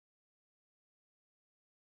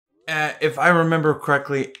If I remember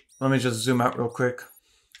correctly, let me just zoom out real quick.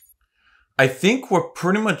 I think we're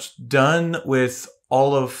pretty much done with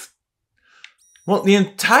all of... Well, the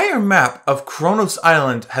entire map of Kronos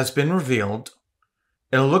Island has been revealed.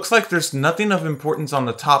 It looks like there's nothing of importance on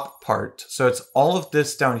the top part. So it's all of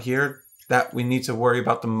this down here that we need to worry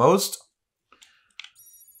about the most.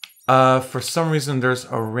 For some reason, there's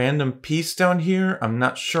a random piece down here. I'm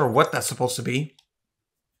not sure what that's supposed to be.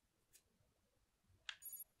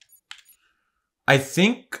 I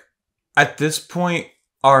think at this point,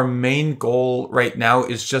 our main goal right now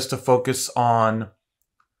is just to focus on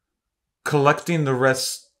collecting the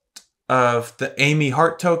rest of the Amy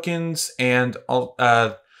heart tokens and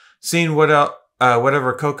seeing what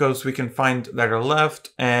whatever Cocos we can find that are left,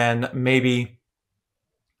 and maybe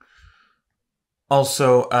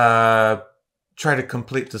also try to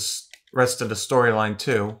complete the rest of the storyline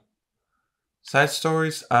too. Side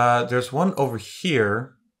stories. There's one over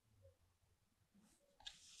here.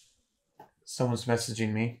 Someone's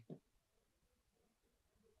messaging me.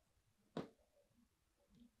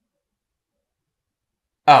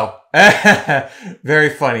 Oh, very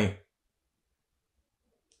funny.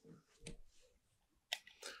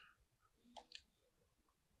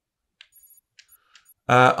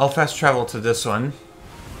 I'll fast travel to this one.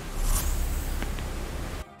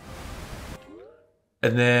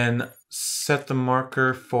 And then set the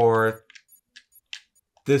marker for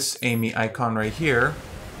this Amy icon right here.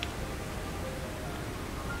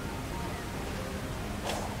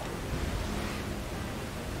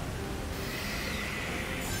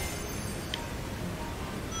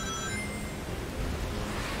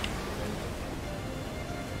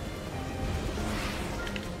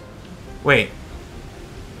 Wait.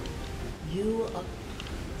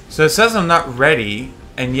 So it says I'm not ready,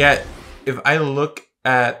 and yet if I look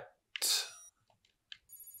at...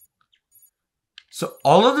 So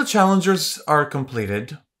all of the challengers are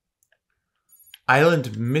completed.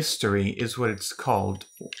 Island Mystery is what it's called.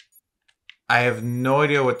 I have no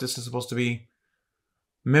idea what this is supposed to be.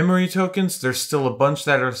 Memory tokens, there's still a bunch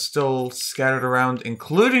that are still scattered around,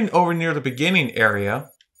 including over near the beginning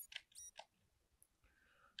area.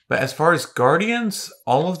 But as far as Guardians,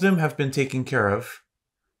 all of them have been taken care of.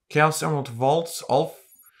 Chaos Emerald Vaults,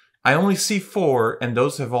 I only see 4, and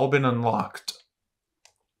those have all been unlocked.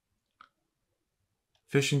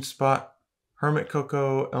 Fishing Spot, Hermit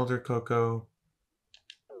Coco, Elder Coco.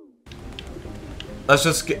 Let's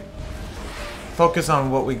just focus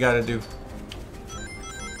on what we gotta do.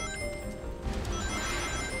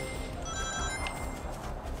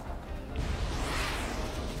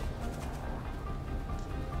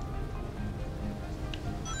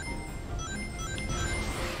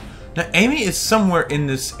 Now, Amy is somewhere in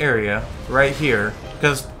this area, right here,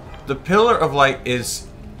 because the Pillar of Light is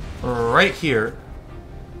right here.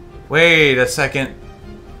 Wait a second.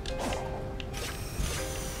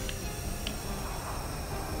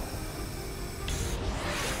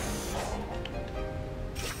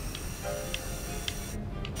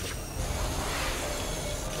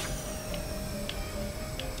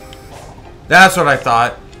 That's what I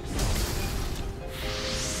thought.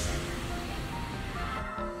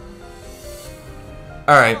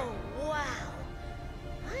 Alright. Oh, wow.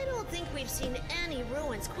 I don't think we've seen any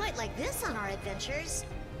ruins quite like this on our adventures.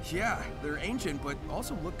 Yeah, they're ancient, but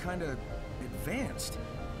also look kind of advanced.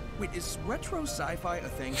 Wait, is retro sci-fi a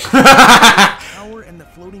thing? Tower and the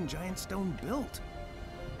floating giant stone built.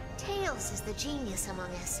 Tails is the genius among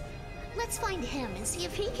us. Let's find him and see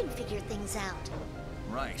if he can figure things out.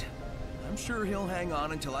 Right. I'm sure he'll hang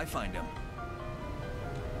on until I find him.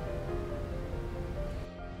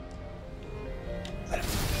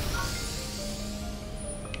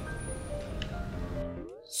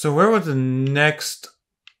 So where would the next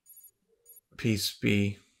piece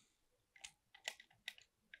be?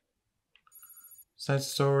 Side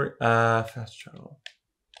story, fast travel.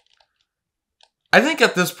 I think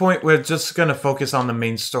at this point we're just gonna focus on the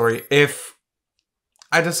main story. If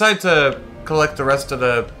I decide to collect the rest of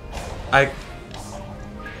the...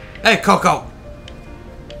 Hey, Coco!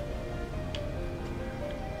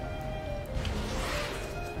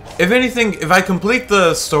 If anything, if I complete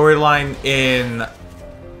the storyline in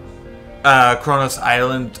Kronos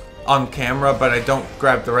Island on camera, but I don't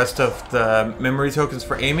grab the rest of the memory tokens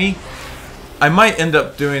for Amy, I might end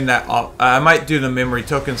up doing that off. I might do the memory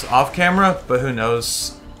tokens off camera, but who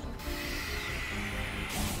knows?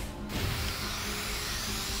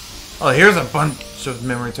 Oh, here's a bunch of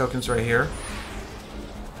memory tokens right here.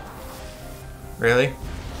 Really?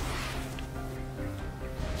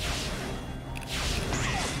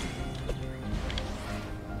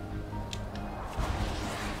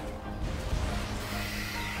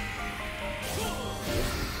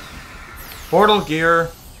 Portal gear.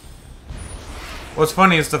 What's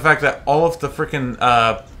funny is the fact that all of the freaking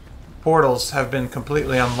portals have been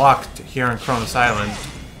completely unlocked here in Kronos Island.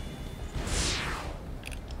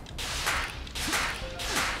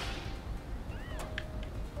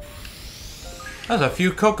 There's a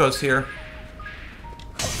few Cocos here.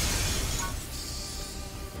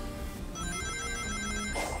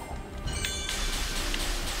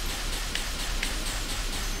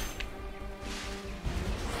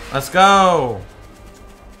 Let's go!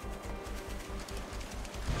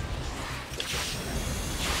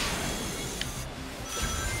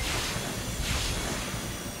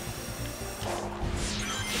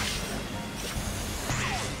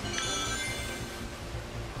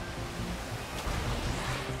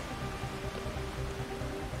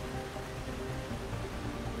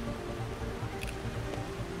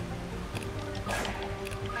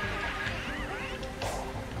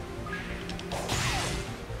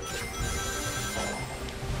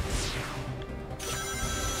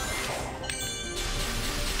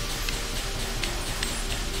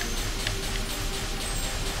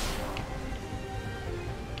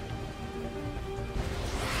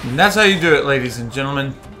 And that's how you do it, ladies and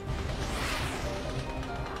gentlemen.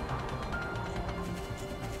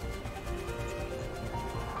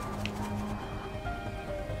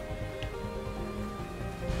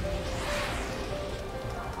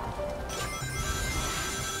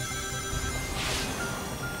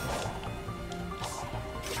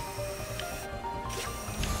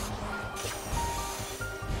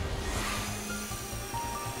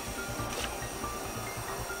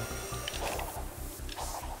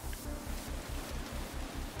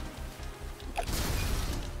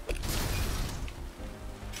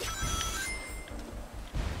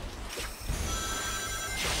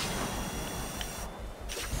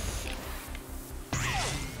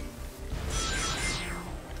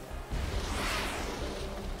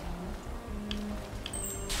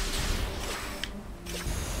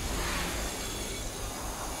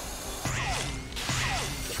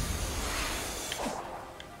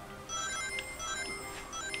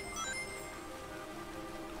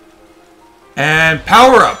 And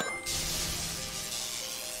power up!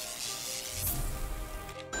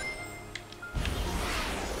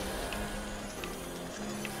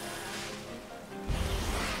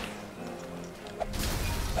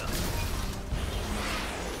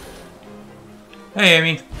 Hey,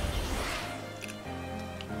 Amy.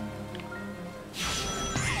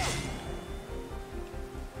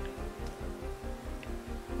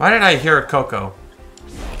 Why did I hear a Coco?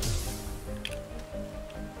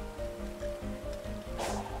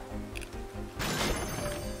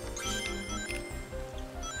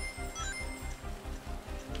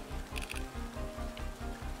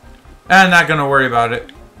 I'm not gonna worry about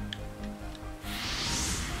it.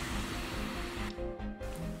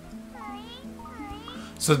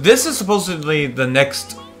 So this is supposedly the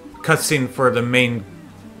next cutscene for the main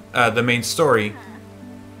story.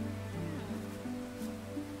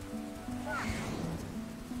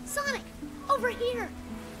 Sonic, over here.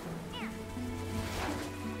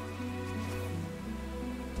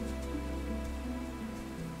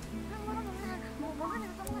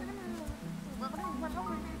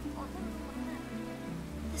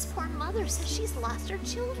 This poor mother says she's lost her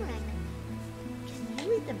children. Can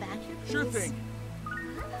you read the back here, please? Sure thing.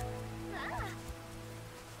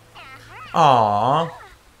 Aww.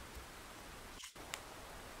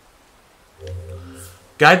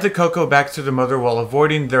 Guide the Coco back to the mother while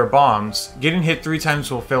avoiding their bombs. Getting hit 3 times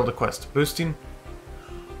will fail the quest. Boosting?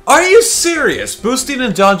 Are you serious? Boosting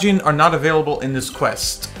and dodging are not available in this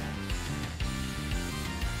quest.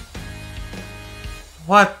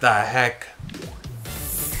 What the heck?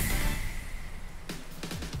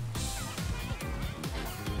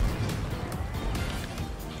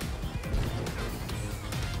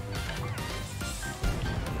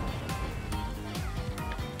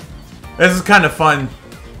 This is kind of fun.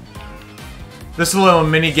 This little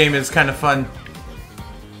mini game is kind of fun.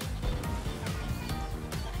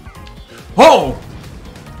 Whoa!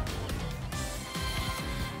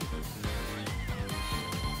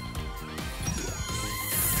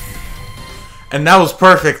 And that was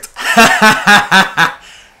perfect.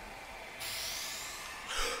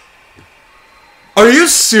 Are you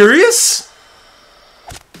serious?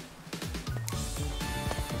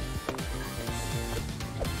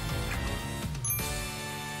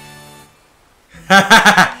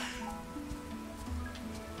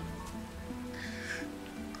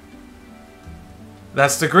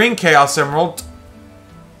 That's the green Chaos Emerald.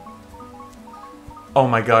 Oh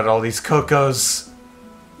my god, all these Cocos.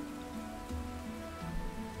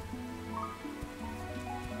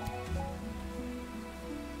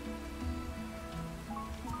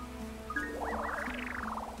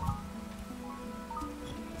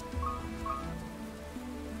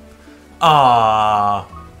 Aww.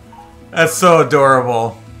 That's so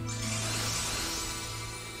adorable.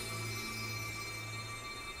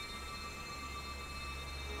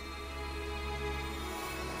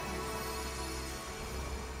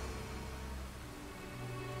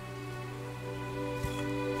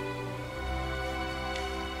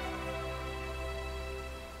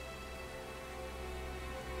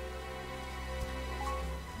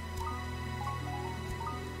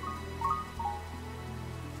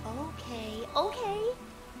 Okay.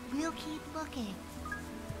 We'll keep looking.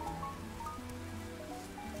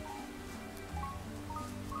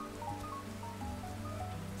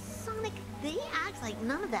 Sonic, they act like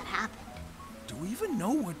none of that happened. Do we even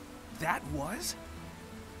know what that was?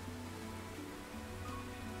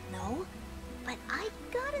 No, but I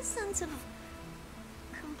got a sense of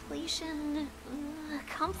completion,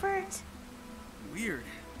 comfort. Weird.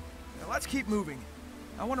 Now let's keep moving.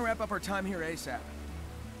 I want to wrap up our time here ASAP.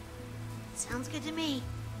 Sounds good to me.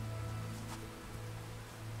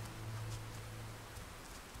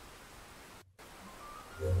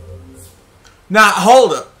 Now,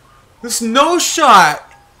 hold up. There's no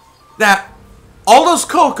shot that all those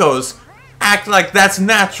Cocos act like that's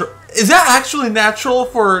natural. Is that actually natural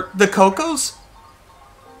for the Cocos?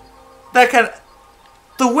 That kind of...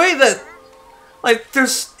 The way that... Like,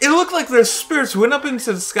 there's... It looked like their spirits went up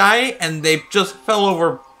into the sky and they just fell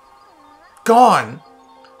over... Gone.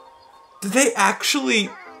 Did they actually...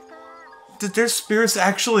 Did their spirits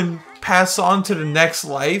actually pass on to the next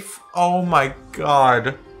life? Oh my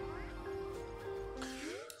god.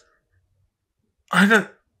 I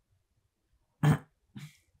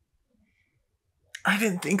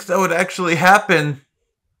didn't think that would actually happen.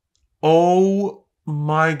 Oh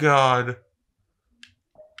my god.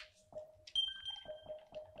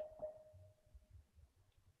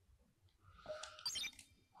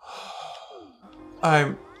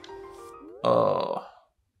 I'm...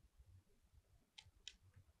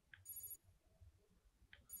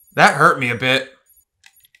 That hurt me a bit.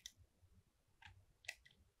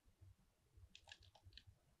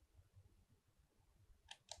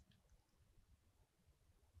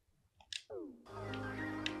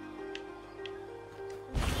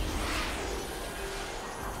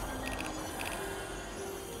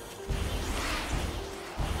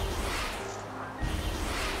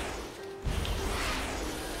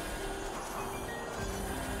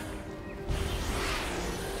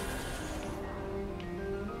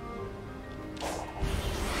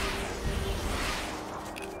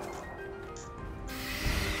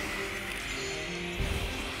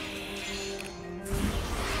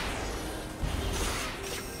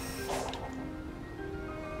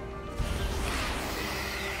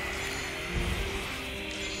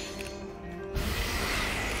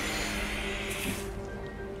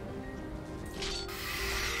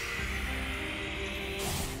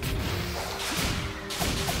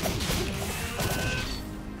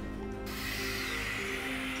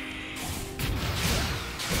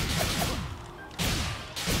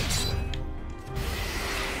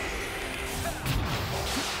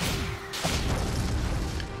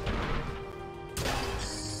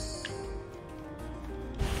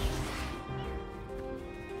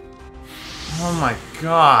 Oh my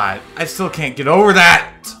god. I still can't get over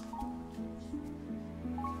that!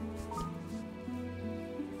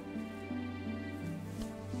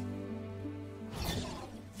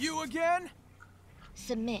 You again?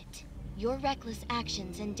 Submit. Your reckless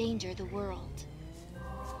actions endanger the world.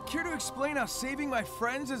 Care to explain how saving my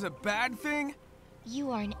friends is a bad thing?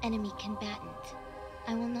 You are an enemy combatant.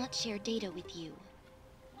 I will not share data with you.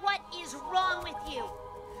 What is wrong with you?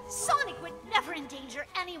 Sonic would never endanger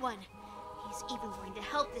anyone. He's even going to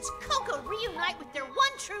help this Coco reunite with their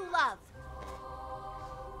one true love.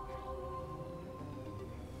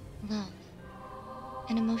 Love.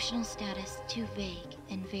 An emotional status too vague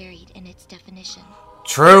and varied in its definition.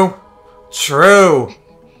 True. True.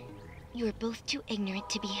 You are both too ignorant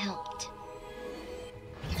to be helped.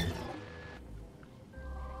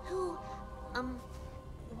 Who,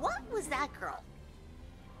 what was that girl?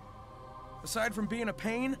 Aside from being a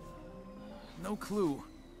pain, no clue.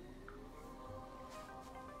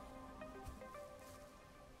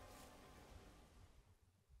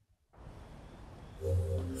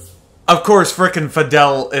 Of course, frickin'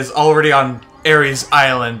 Fidel is already on Ares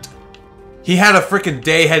Island. He had a frickin'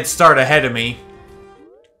 day head start ahead of me.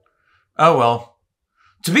 Oh well.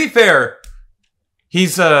 To be fair,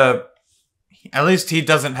 he's, at least he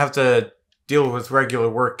doesn't have to deal with regular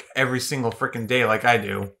work every single frickin' day like I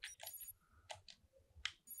do.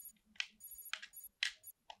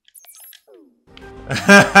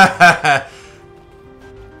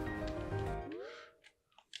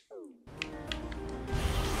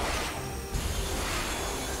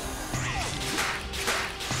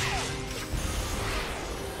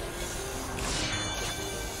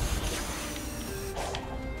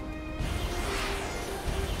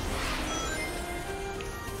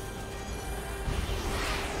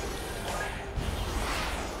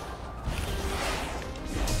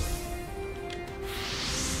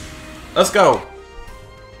 Let's go.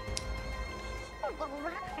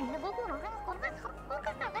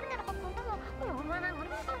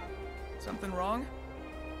 Something wrong?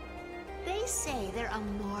 They say their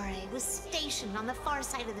Amore was stationed on the far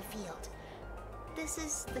side of the field. This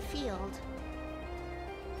is the field.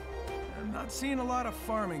 I'm not seeing a lot of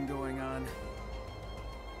farming going on.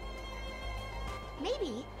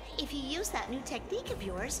 Maybe, if you use that new technique of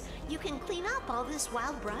yours, you can clean up all this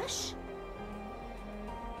wild brush.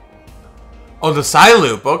 Oh, the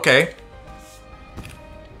Psyloop, okay.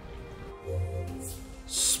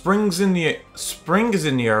 Spring is in the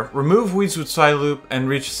air. Remove weeds with Psyloop and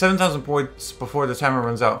reach 7,000 points before the timer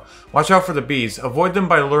runs out. Watch out for the bees. Avoid them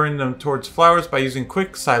by luring them towards flowers by using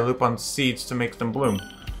quick Psyloop on seeds to make them bloom.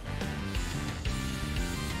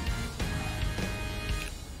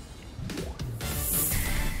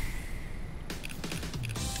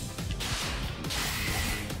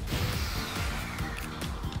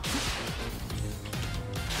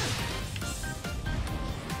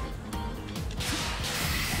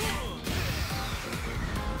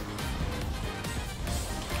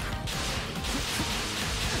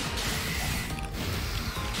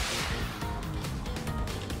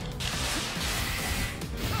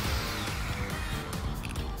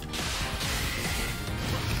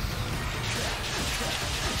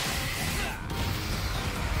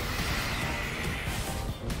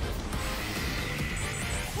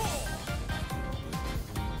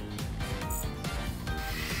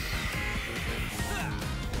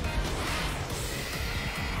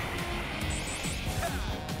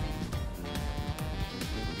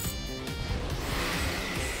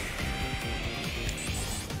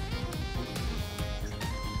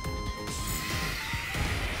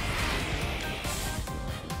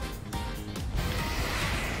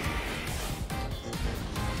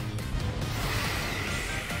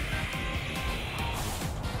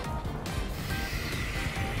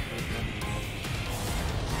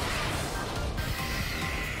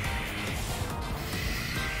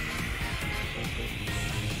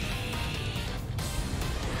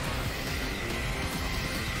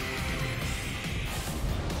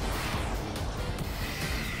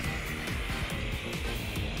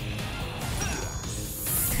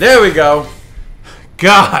 There we go.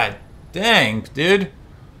 God dang, dude.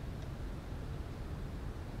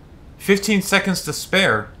 15 seconds to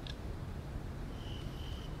spare.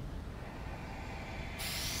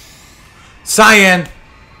 Cyan!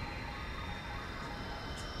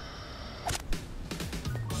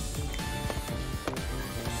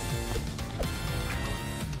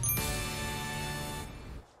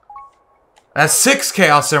 That's 6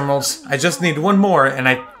 Chaos Emeralds. I just need one more, and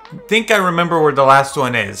I think I remember where the last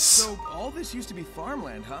one is. So, all this used to be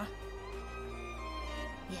farmland, huh?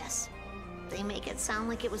 Yes. They make it sound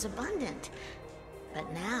like it was abundant.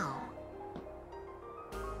 But now...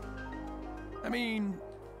 I mean,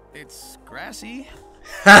 it's grassy.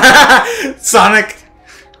 Sonic!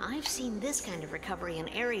 I've seen this kind of recovery in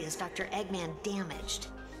areas Dr. Eggman damaged.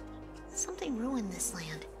 Something ruined this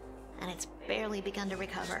land, and it's barely begun to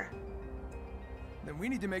recover. Then we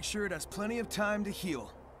need to make sure it has plenty of time to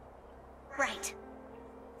heal. Right.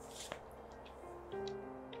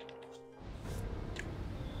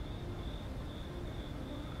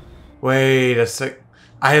 Wait a sec.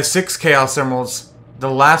 I have 6 Chaos Emeralds. The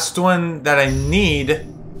last one that I need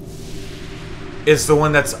is the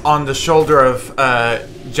one that's on the shoulder of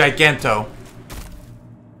Giganto.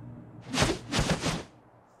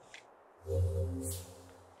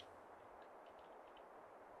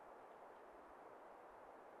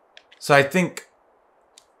 So I think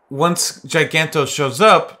once Giganto shows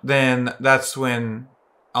up, then that's when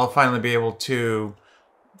I'll finally be able to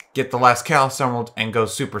get the last Chaos Emerald and go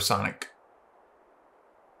supersonic.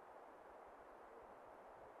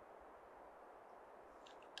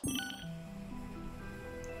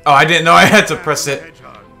 Oh, I didn't know I had to press it.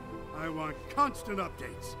 Hedgehog, I want constant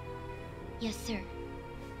updates. Yes, sir.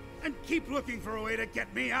 And keep looking for a way to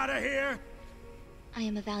get me out of here. I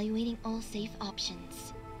am evaluating all safe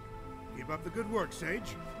options. Keep up the good work,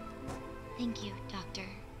 Sage. Thank you, Doctor.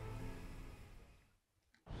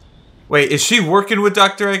 Wait, is she working with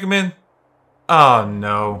Dr. Eggman? Oh,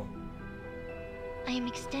 no. I am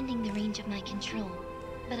extending the range of my control,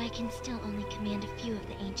 but I can still only command a few of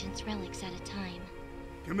the Ancient's relics at a time.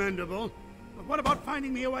 Commendable. But what about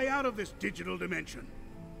finding me a way out of this digital dimension?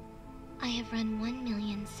 I have run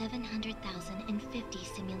 1,700,050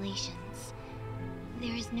 simulations.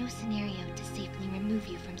 There is no scenario to safely remove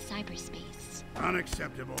you from cyberspace.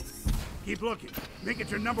 Unacceptable. Keep looking. Make it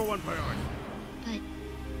your #1 priority. But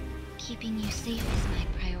keeping you safe is my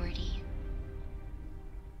priority.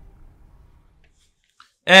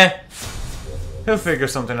 Eh. He'll figure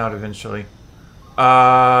something out eventually.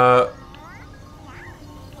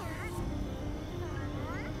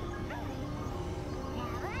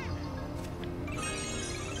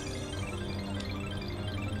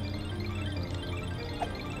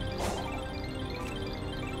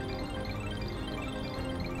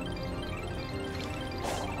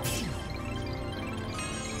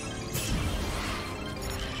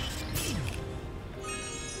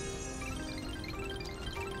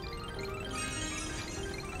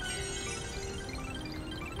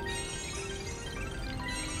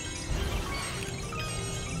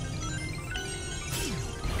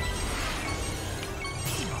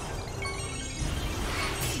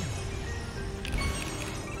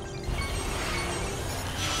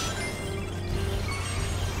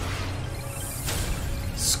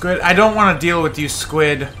 Squid, I don't want to deal with you,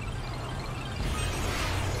 Squid.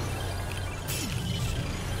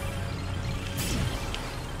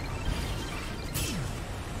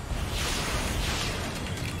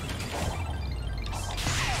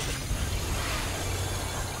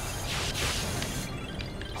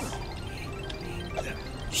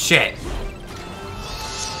 Shit.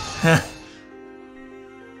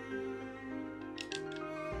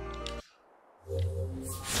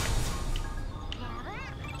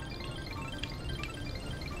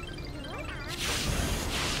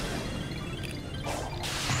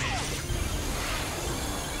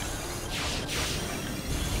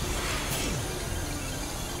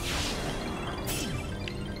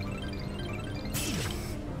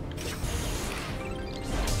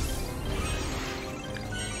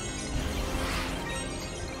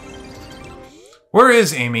 Where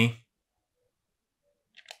is Amy?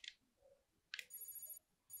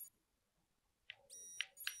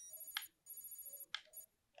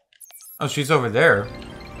 Oh, she's over there.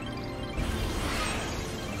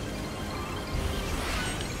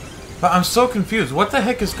 But I'm so confused. What the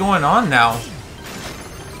heck is going on now?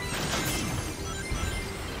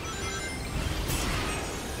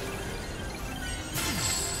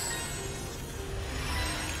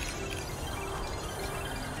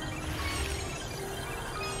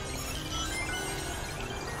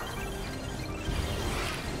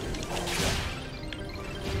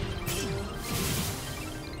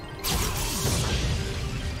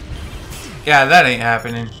 Yeah, that ain't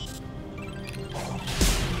happening.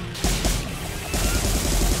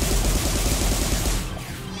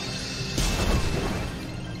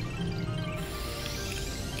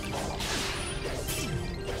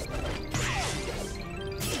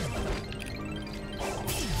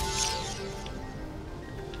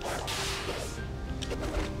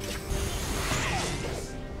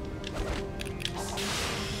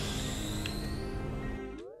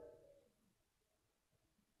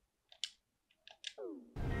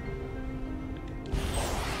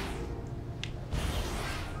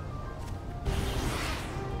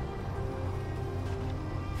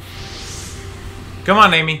 Come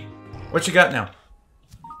on, Amy. What you got now?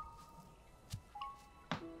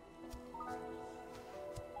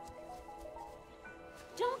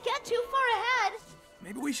 Don't get too far ahead.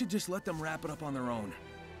 Maybe we should just let them wrap it up on their own.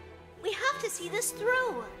 We have to see this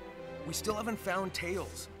through. We still haven't found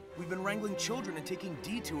Tails. We've been wrangling children and taking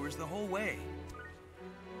detours the whole way.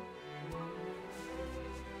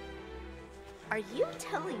 Are you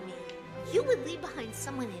telling me you would leave behind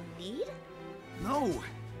someone in need? No,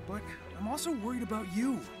 but I'm also worried about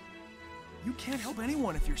you. You can't help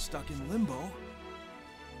anyone if you're stuck in limbo.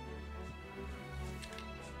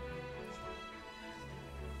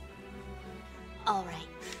 All right.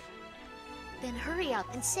 Then hurry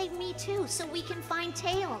up and save me too, so we can find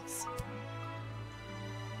Tails.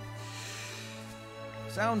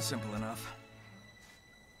 Sounds simple enough.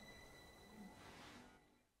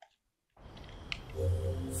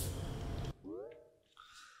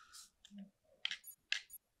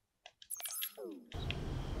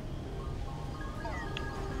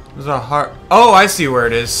 There's a heart. Oh, I see where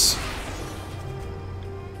it is.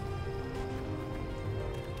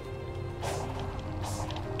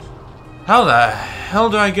 How the hell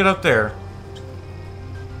do I get up there?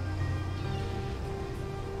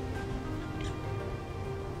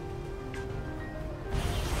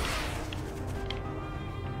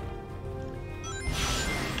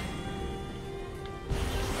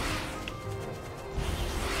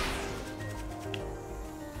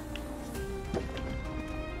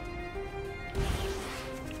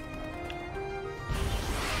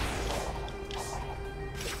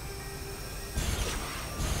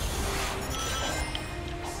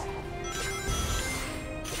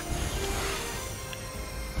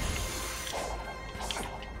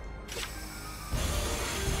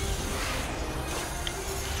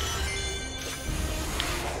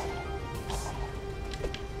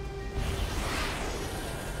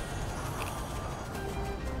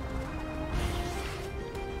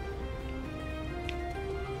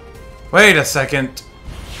 Wait a second.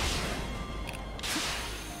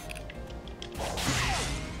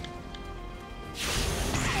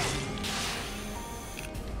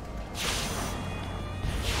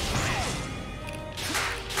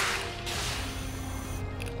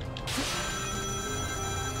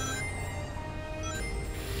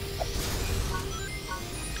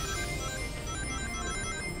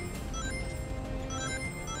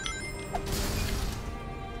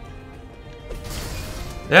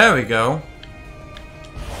 There we go.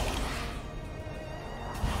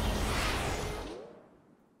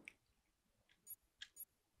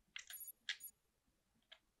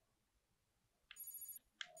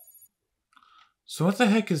 So what the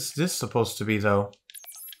heck is this supposed to be, though?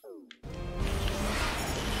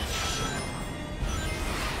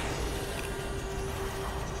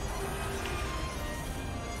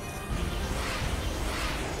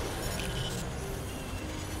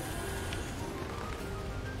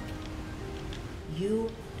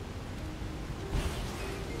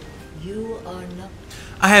 You are not.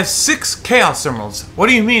 I have 6 Chaos Emeralds. What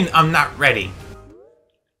do you mean I'm not ready?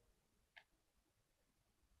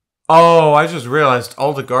 Oh, I just realized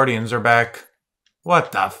all the Guardians are back.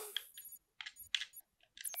 What the f...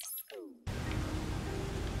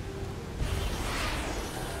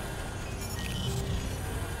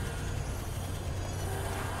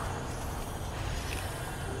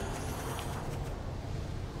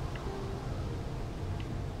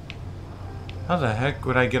 How the heck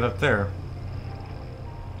would I get up there?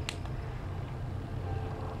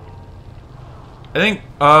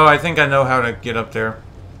 I think I know how to get up there.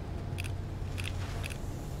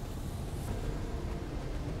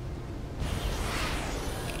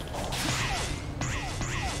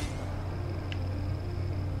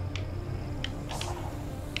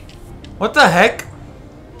 What the heck?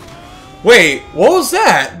 Wait, what was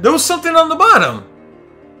that? There was something on the bottom.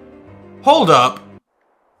 Hold up.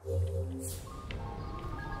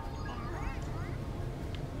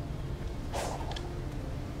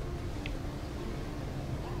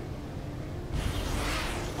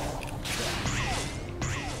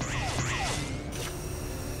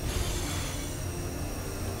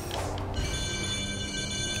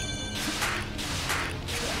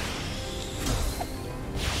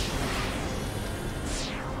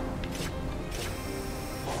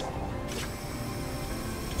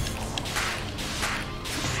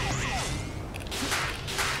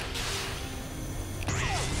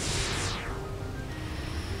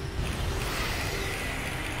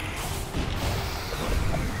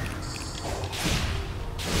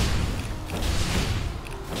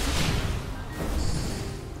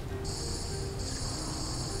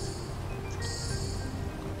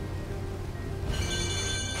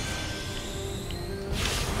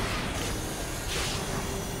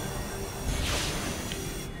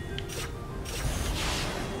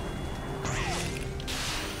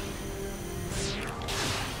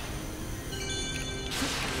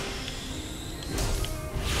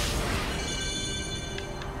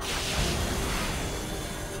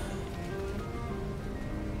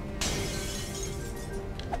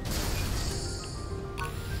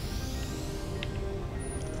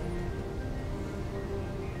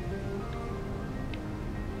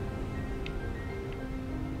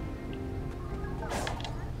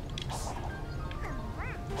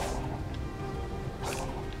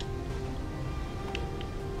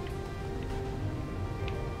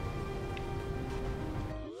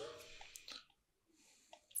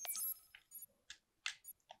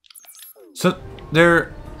 So,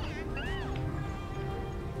 there...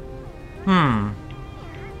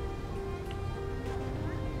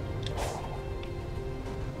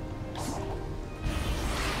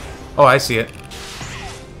 Oh, I see it.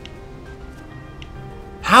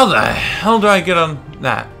 How the hell do I get on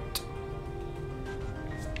that?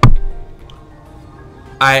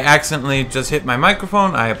 I accidentally just hit my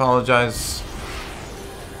microphone. I apologize.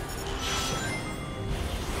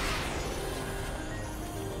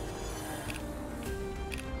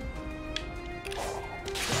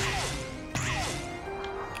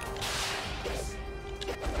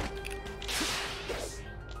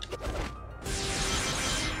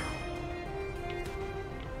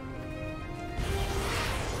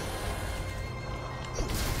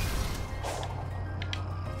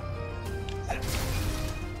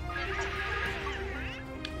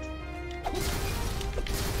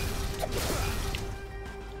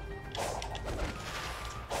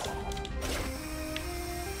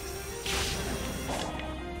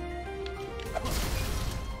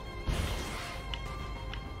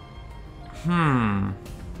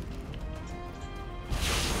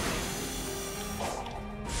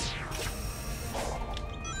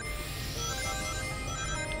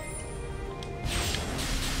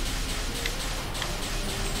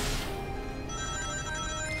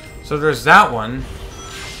 So there's that one.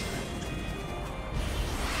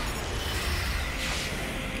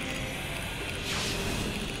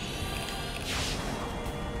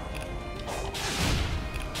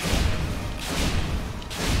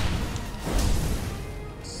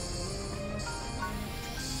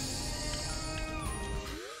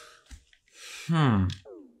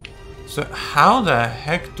 So how the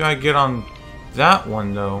heck do I get on that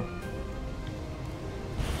one, though?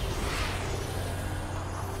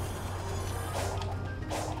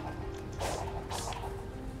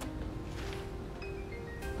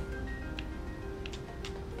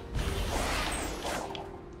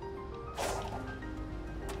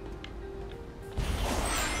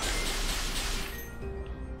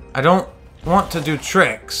 I don't want to do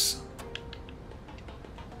tricks.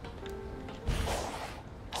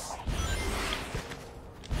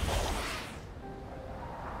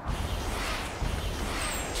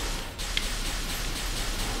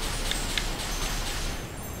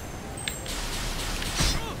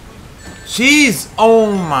 Jeez!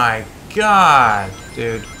 Oh my god,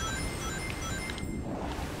 dude.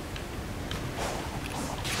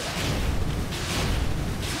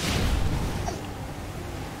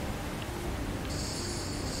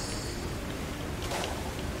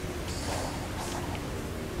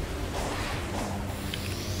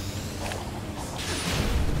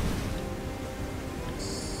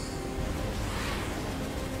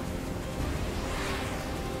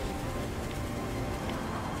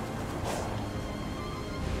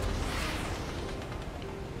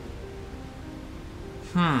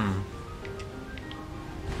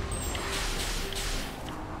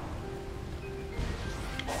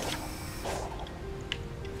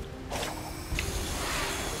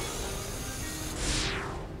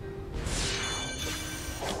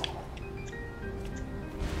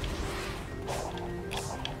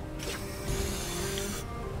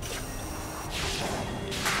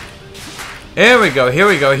 Here we go, here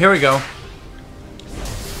we go, here we go.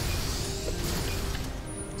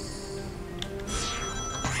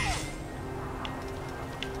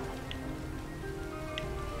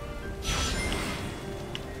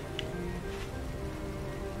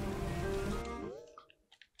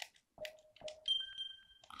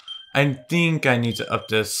 I think I need to up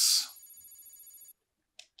this.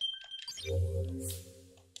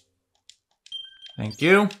 Thank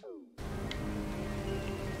you.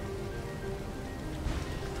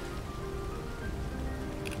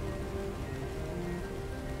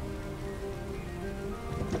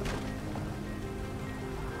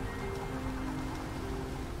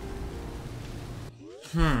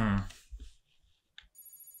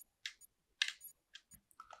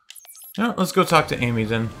 Yeah, let's go talk to Amy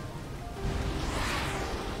then.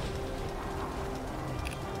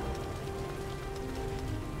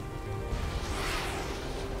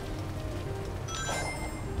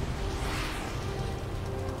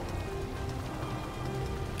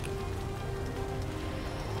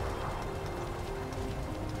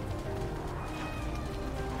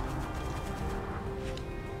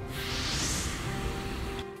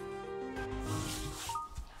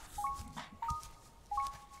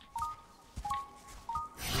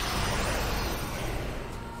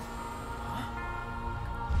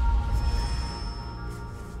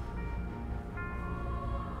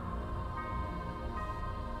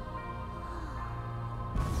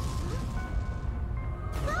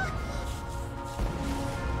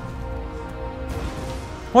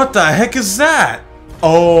 What the heck is that?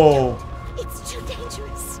 Oh. It's too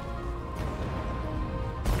dangerous.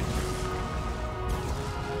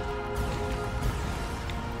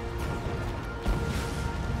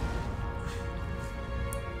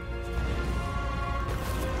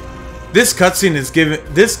 This cutscene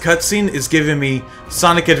is giving me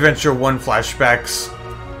Sonic Adventure 1 flashbacks.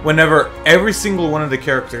 Whenever every single one of the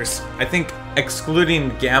characters, I think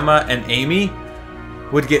excluding Gamma and Amy,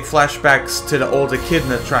 would get flashbacks to the old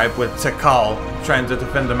Echidna tribe with Tekal trying to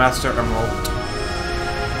defend the Master Emerald.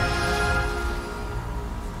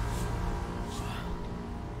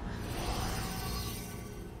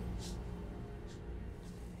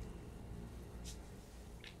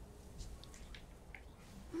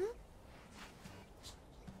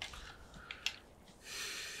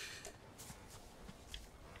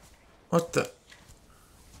 What the?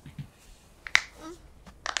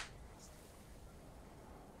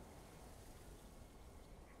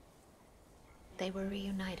 They were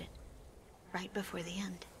reunited right before the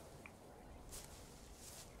end.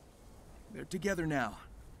 They're together now.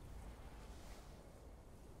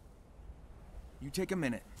 You take a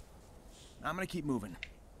minute. I'm gonna keep moving.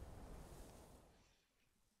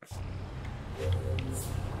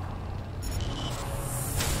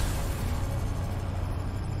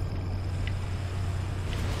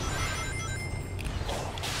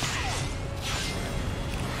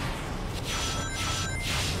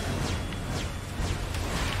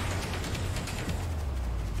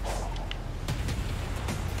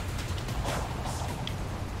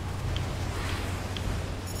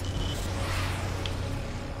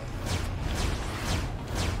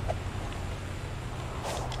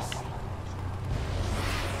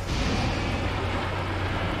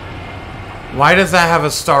 Why does that have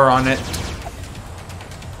a star on it?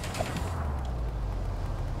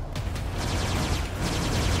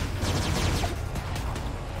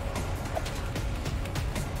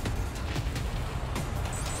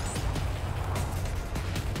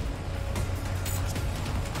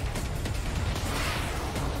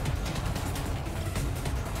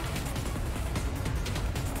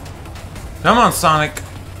 Come on, Sonic.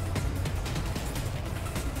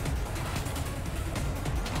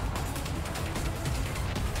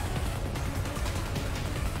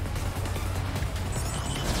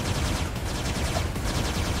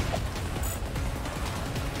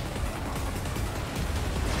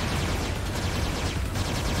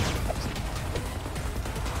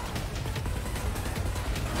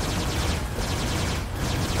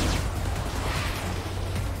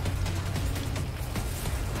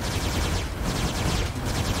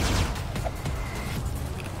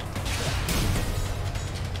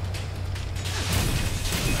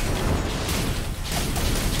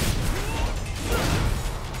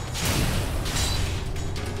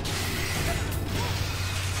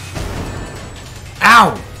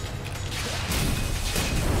 Ow!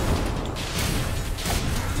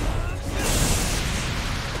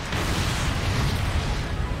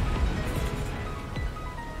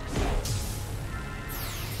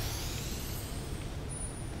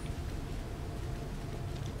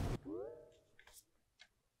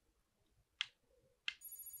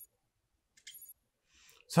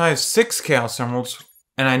 So I have 6 Chaos Emeralds,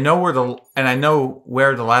 and I know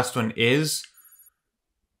where the last one is.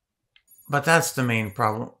 But that's the main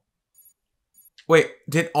problem. Wait,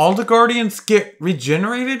 did all the Guardians get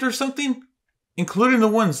regenerated or something? Including the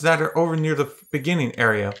ones that are over near the beginning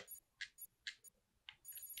area.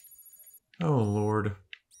 Oh, Lord.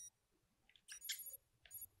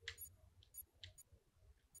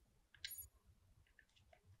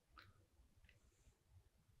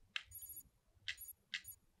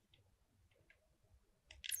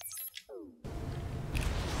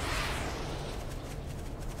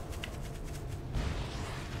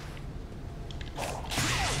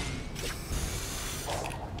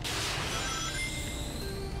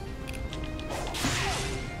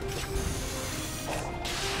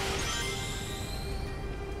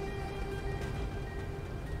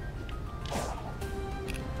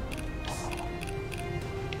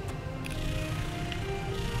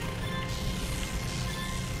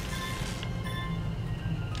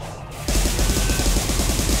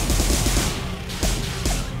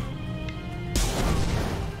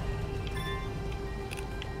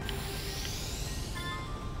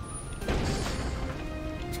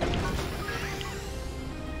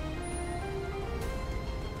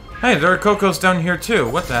 Hey, there are Cocos down here too.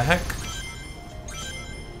 What the heck?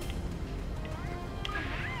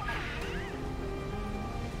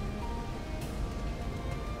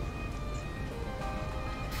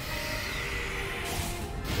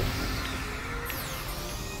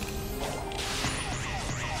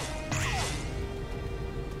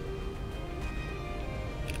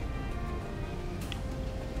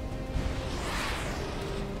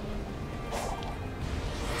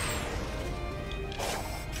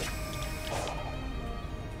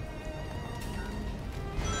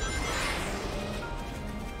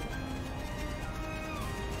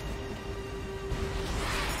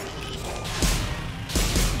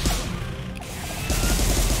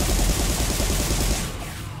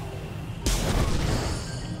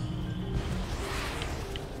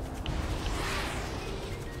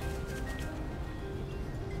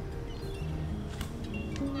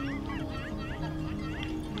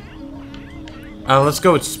 Let's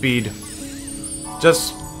go with speed.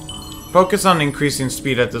 Just focus on increasing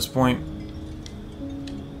speed at this point.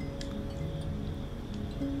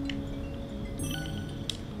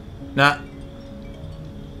 Nah.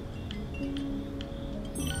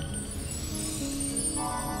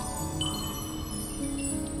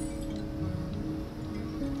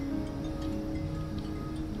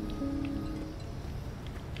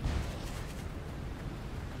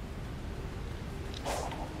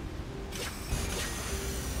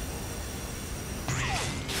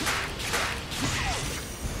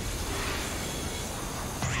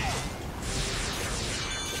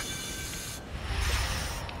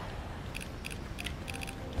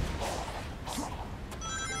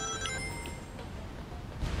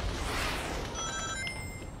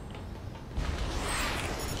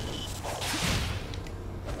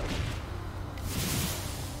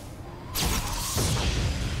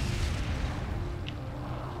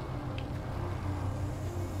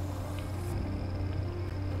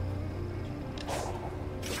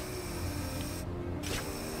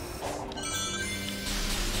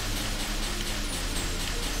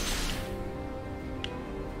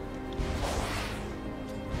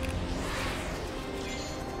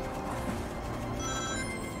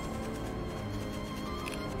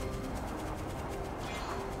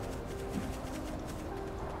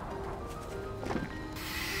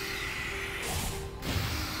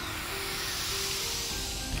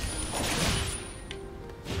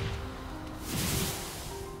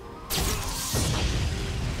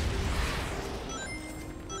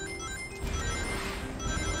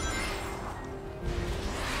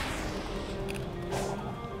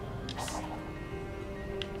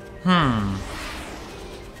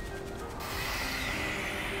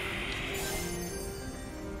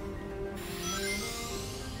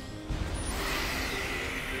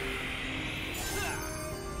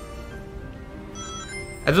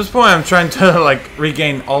 At this point, I'm trying to, like,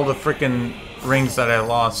 regain all the freaking rings that I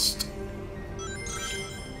lost.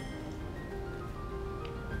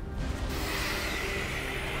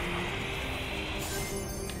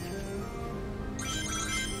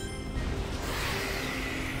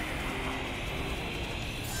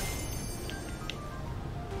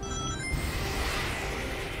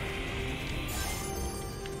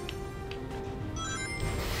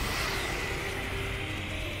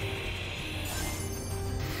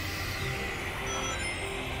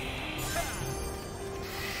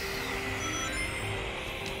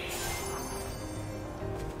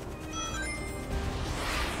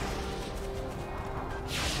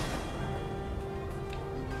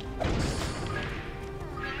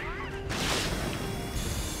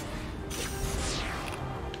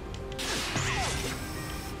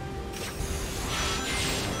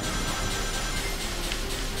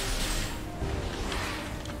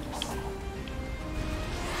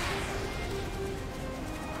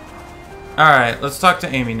 Alright, let's talk to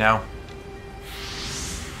Amy now.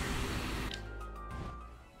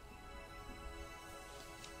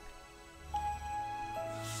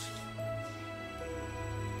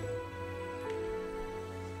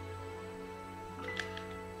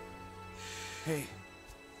 Hey,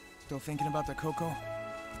 still thinking about the Coco?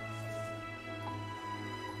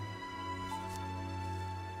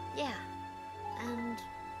 Yeah, and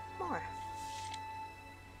more.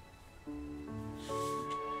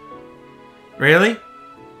 Really?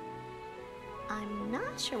 I'm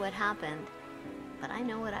not sure what happened, but I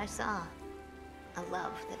know what I saw. A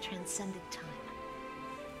love that transcended time.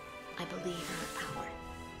 I believe in her power.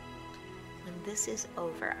 When this is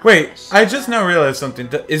over, Wait, I just now realized something.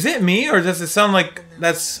 Is it me, or does it sound like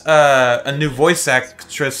that's a new voice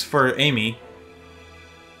actress for Amy?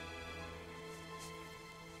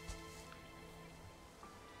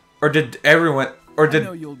 Or did everyone... Or did... I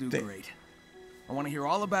know you'll do great. I want to hear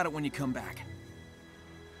all about it when you come back.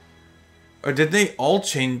 Or did they all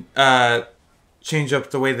change up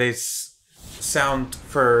the way they sound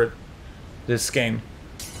for this game?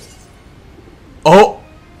 Oh!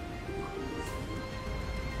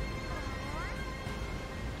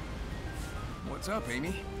 What's up,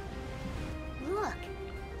 Amy? Look,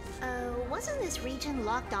 wasn't this region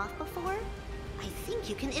locked off before? I think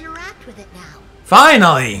you can interact with it now.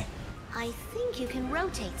 Finally! I think you can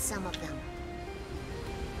rotate some of them.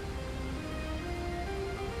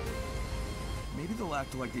 Maybe they'll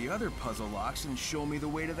act like the other puzzle locks and show me the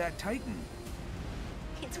way to that Titan.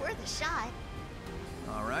 It's worth a shot.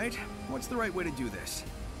 Alright, what's the right way to do this?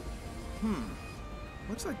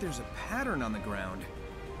 Looks like there's a pattern on the ground.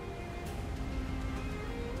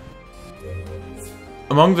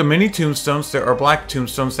 Among the many tombstones, there are black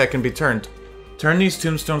tombstones that can be turned. Turn these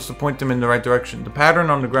tombstones to point them in the right direction. The pattern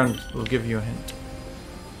on the ground will give you a hint.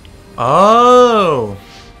 Oh!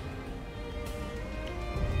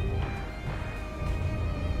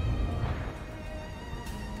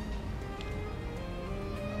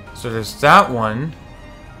 So there's that one.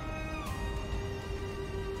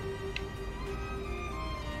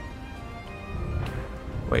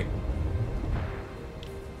 Wait.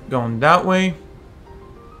 Going that way.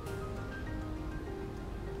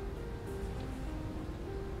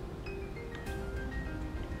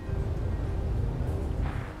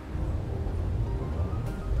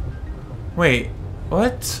 Wait,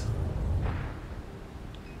 what?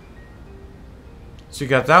 So you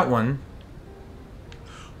got that one.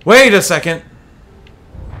 Wait a second.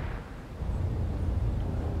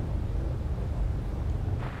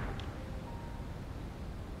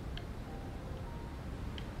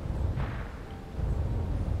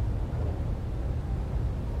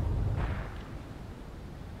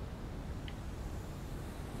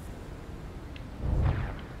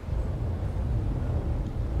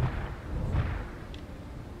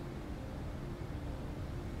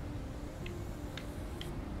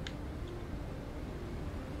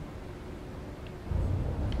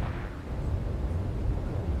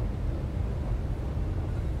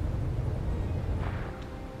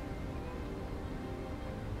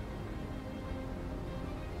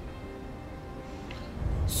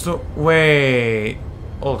 So, wait.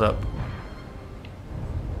 Hold up.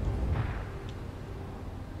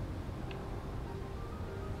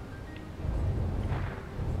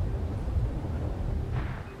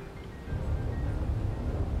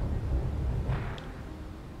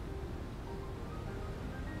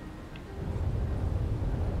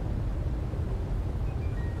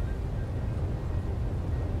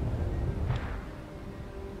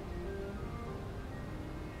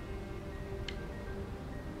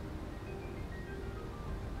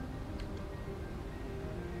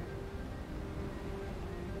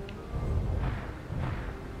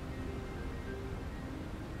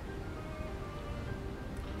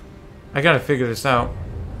 I gotta figure this out.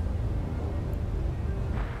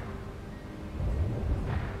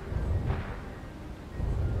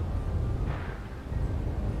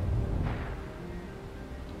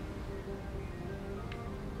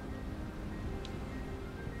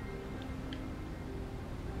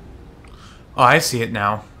 Oh, I see it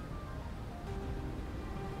now.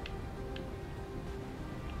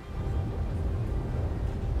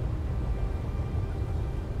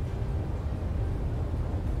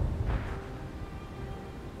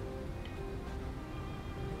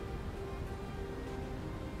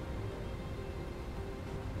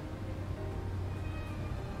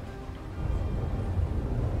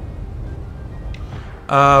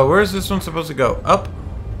 Where is this one supposed to go? Up?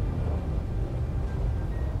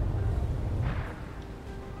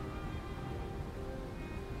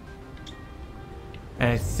 And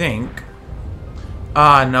I think...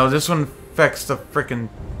 Ah, no, this one affects the frickin'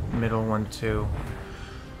 middle one, too.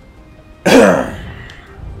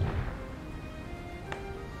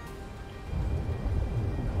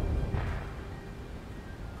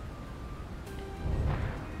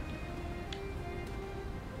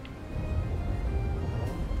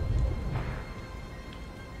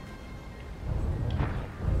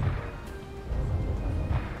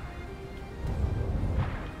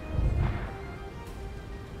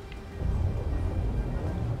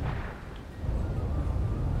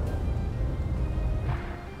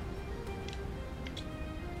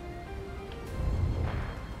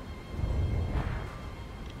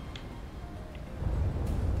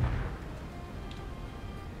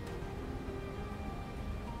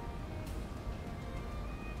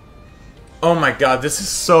 Oh my god, this is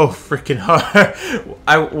so freaking hard.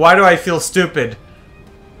 Why do I feel stupid?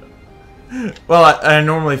 Well, I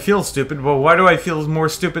normally feel stupid, but why do I feel more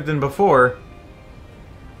stupid than before?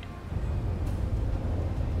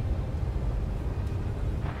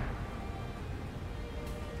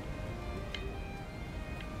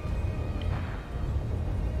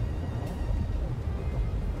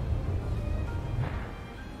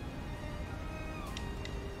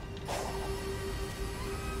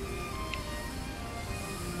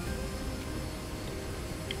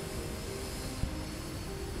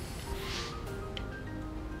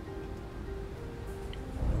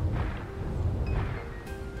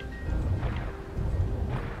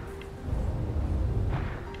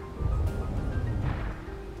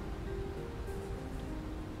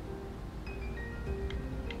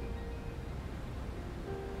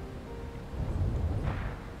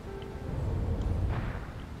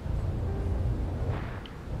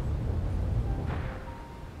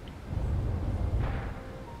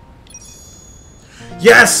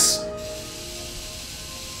 Yes!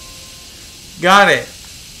 Got it.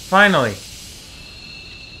 Finally.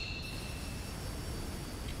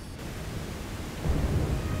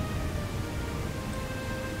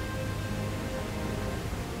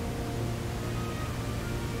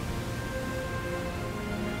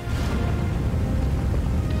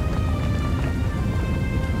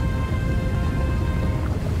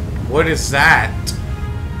 What is that?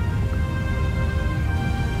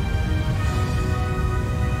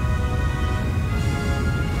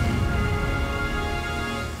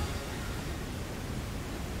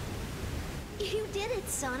 You did it,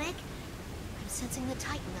 Sonic. I'm sensing the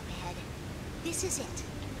Titan up ahead. This is it.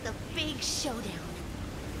 The big showdown.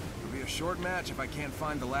 It'll be a short match if I can't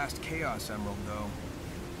find the last Chaos Emerald, though.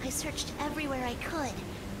 I searched everywhere I could.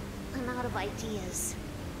 I'm out of ideas.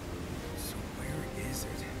 So where is it?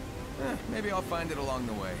 Maybe I'll find it along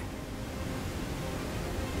the way.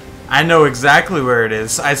 I know exactly where it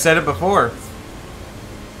is. I said it before.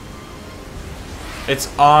 It's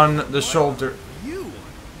on the shoulder. You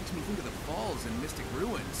makes me think of the falls in Mystic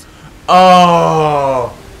Ruins.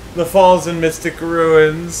 Oh, the Falls in Mystic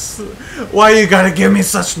Ruins. Why you gotta give me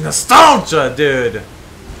such nostalgia, dude?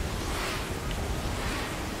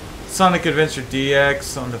 Sonic Adventure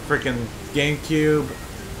DX on the freaking GameCube.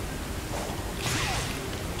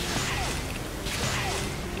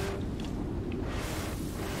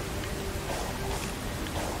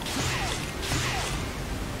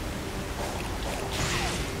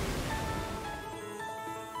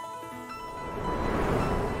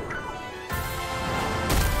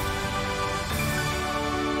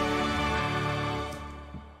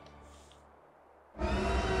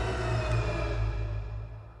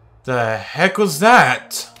 The heck was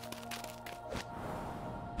that?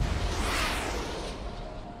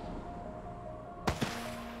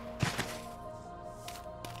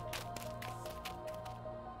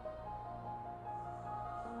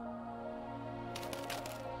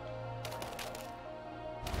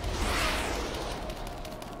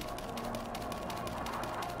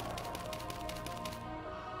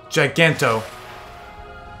 Giganto.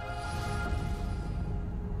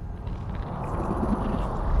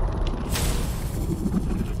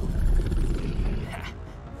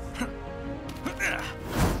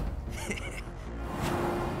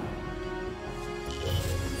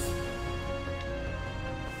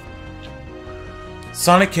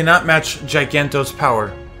 Sonic cannot match Giganto's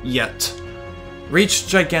power, yet. Reach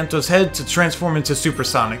Giganto's head to transform into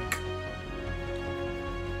Supersonic.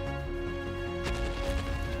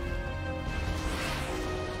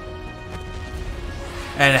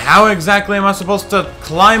 And how exactly am I supposed to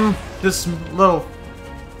climb this little...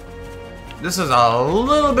 This is a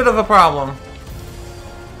little bit of a problem.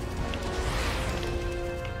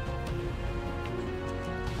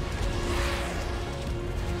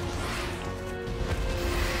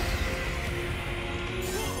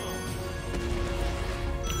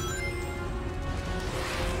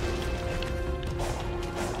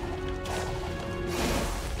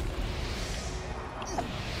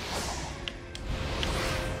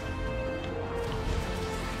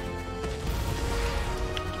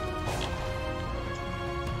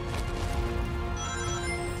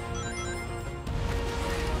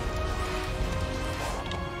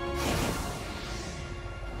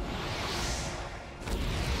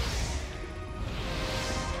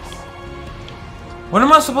 What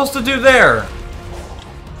am I supposed to do there?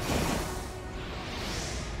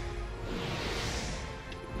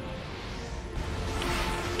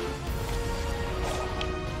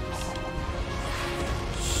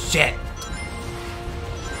 Shit.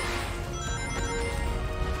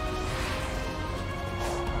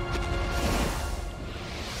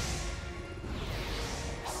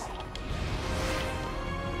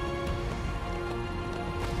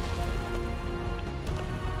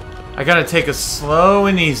 I gotta take it slow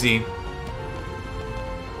and easy.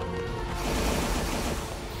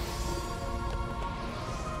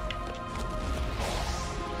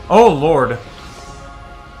 Oh, Lord.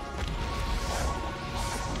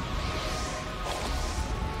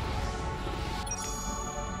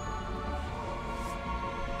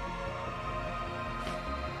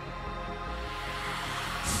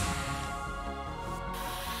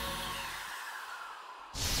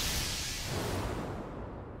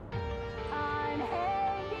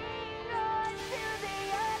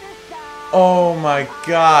 Oh my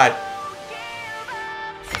god.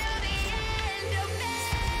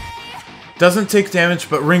 Doesn't take damage,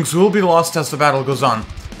 but rings will be lost as the battle goes on.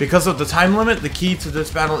 Because of the time limit, the key to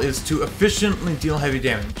this battle is to efficiently deal heavy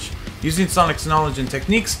damage. Using Sonic's knowledge and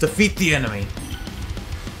techniques, defeat the enemy.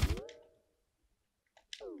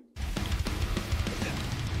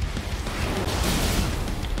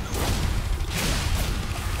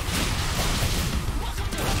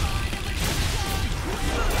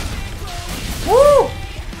 Woo!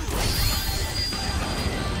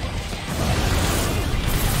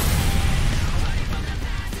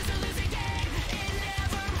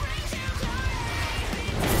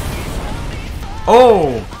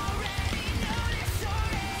 Oh!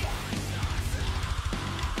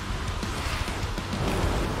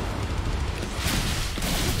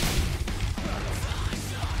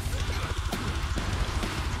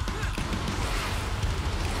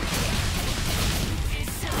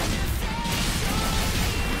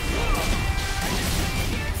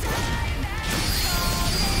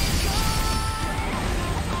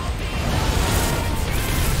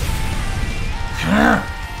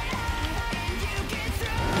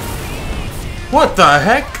 What the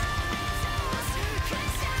heck?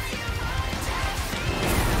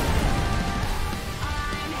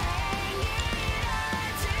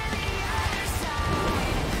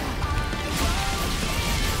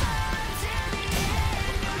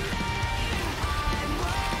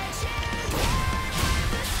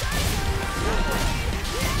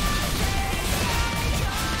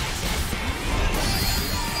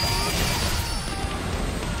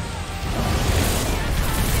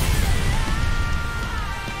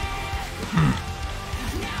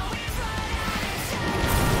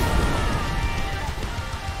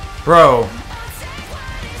 Bro.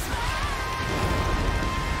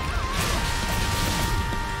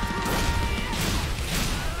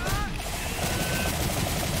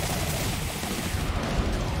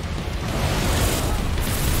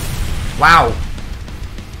 Wow.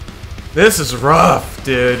 This is rough,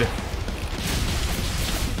 dude.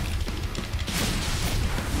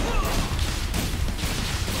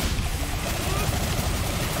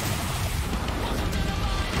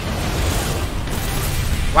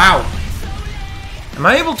 Wow. Am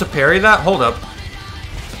I able to parry that? Hold up.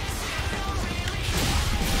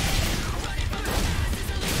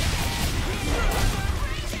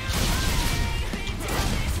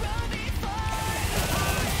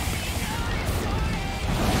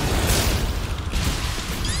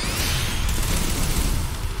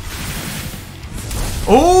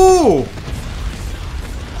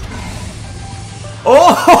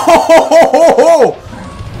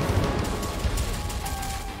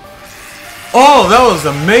 Oh, that was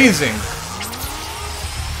amazing.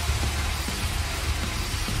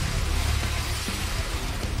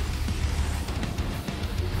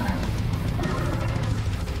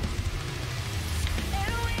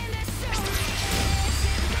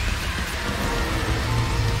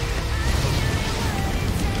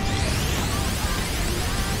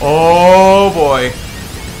 Oh boy.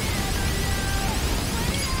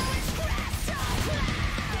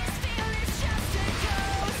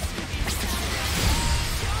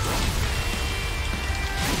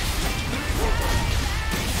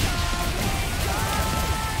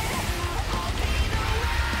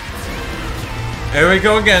 There we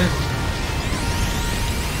go again.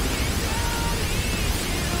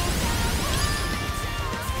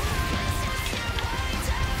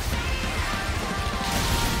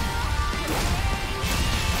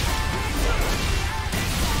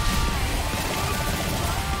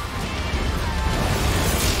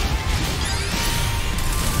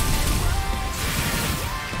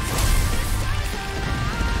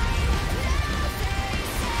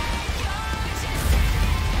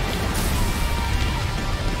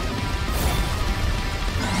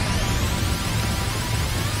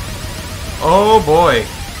 Oh boy.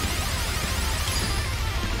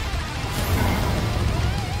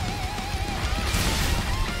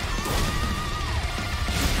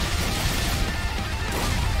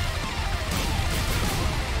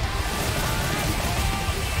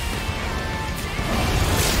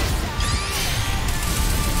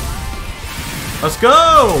 Let's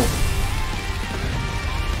go!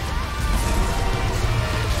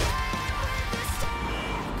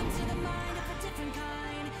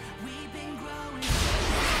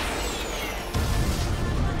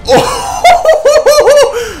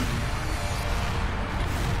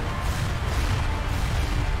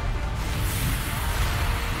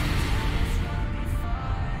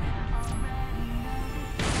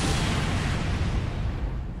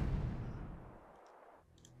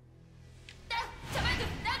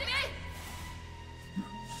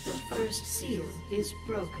 First seal is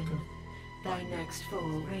broken. Thy next foe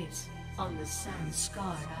awaits on the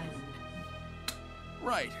sand-scarred island.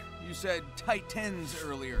 Right. You said Titans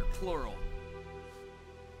earlier, plural.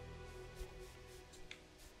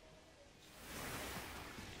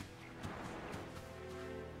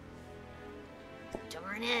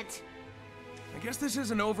 Darn it. I guess this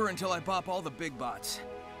isn't over until I bop all the big bots.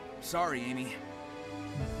 Sorry, Amy.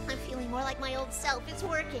 I'm feeling more like my old self. It's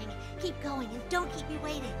working. Keep going and don't keep me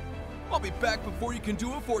waiting. I'll be back before you can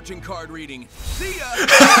do a fortune card reading. See ya!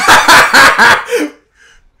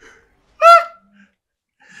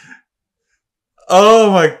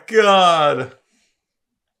 Oh my god.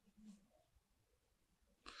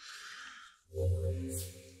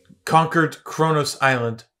 Conquered Kronos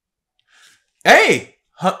Island. Hey!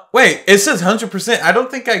 Wait, it says 100%. I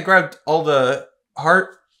don't think I grabbed all the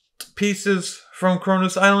heart pieces from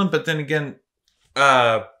Kronos Island, but then again,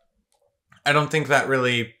 I don't think that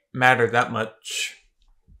really mattered that much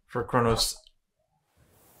for Kronos.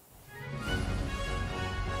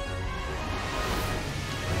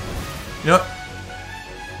 You know what?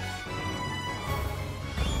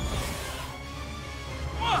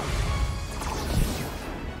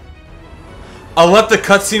 I'll let the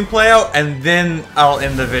cutscene play out and then I'll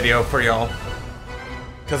end the video for y'all.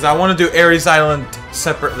 Because I want to do Ares Island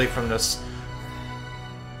separately from this.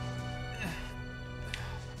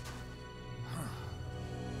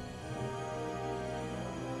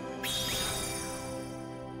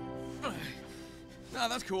 Nah,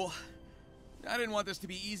 that's cool. I didn't want this to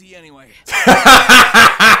be easy anyway.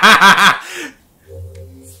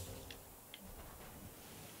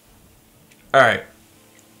 Alright.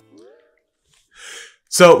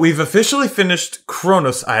 So, we've officially finished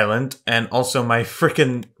Kronos Island, and also my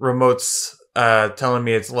freaking remote's telling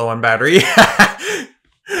me it's low on battery.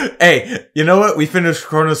 Hey, you know what? We finished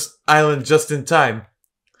Kronos Island just in time.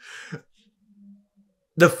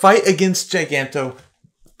 The fight against Giganto,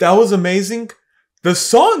 that was amazing. The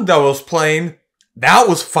song that was playing, that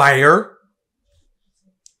was fire.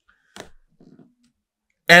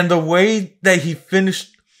 And the way that he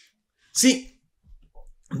finished... See...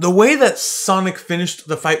 The way that Sonic finished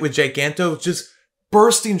the fight with Giganto, just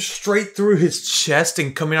bursting straight through his chest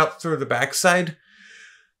and coming out through the backside,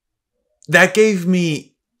 that gave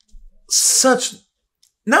me such...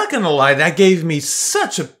 Not gonna lie, that gave me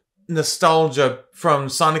such a nostalgia from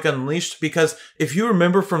Sonic Unleashed, because if you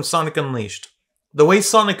remember from Sonic Unleashed, the way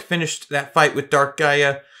Sonic finished that fight with Dark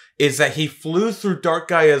Gaia is that he flew through Dark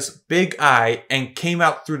Gaia's big eye and came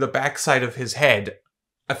out through the backside of his head,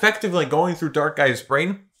 effectively going through Dark Gaia's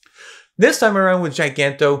brain. This time around with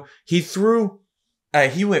Giganto, he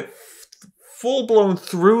went full-blown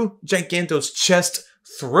through Giganto's chest,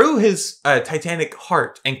 through his titanic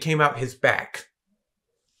heart, and came out his back.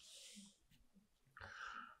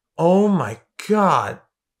 Oh my god.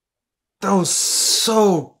 That was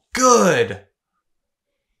so good.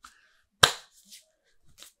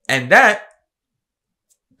 And that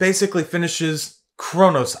basically finishes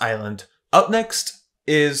Kronos Island. Up next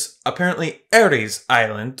is apparently Ares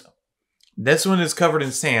Island. This one is covered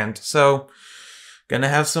in sand, so gonna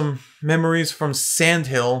have some memories from Sand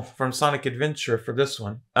Hill from Sonic Adventure for this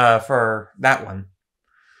one. For that one.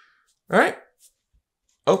 Alright.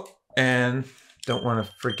 Oh, and don't want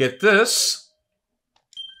to forget this.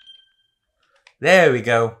 There we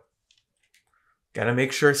go. Gotta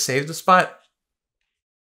make sure to save the spot.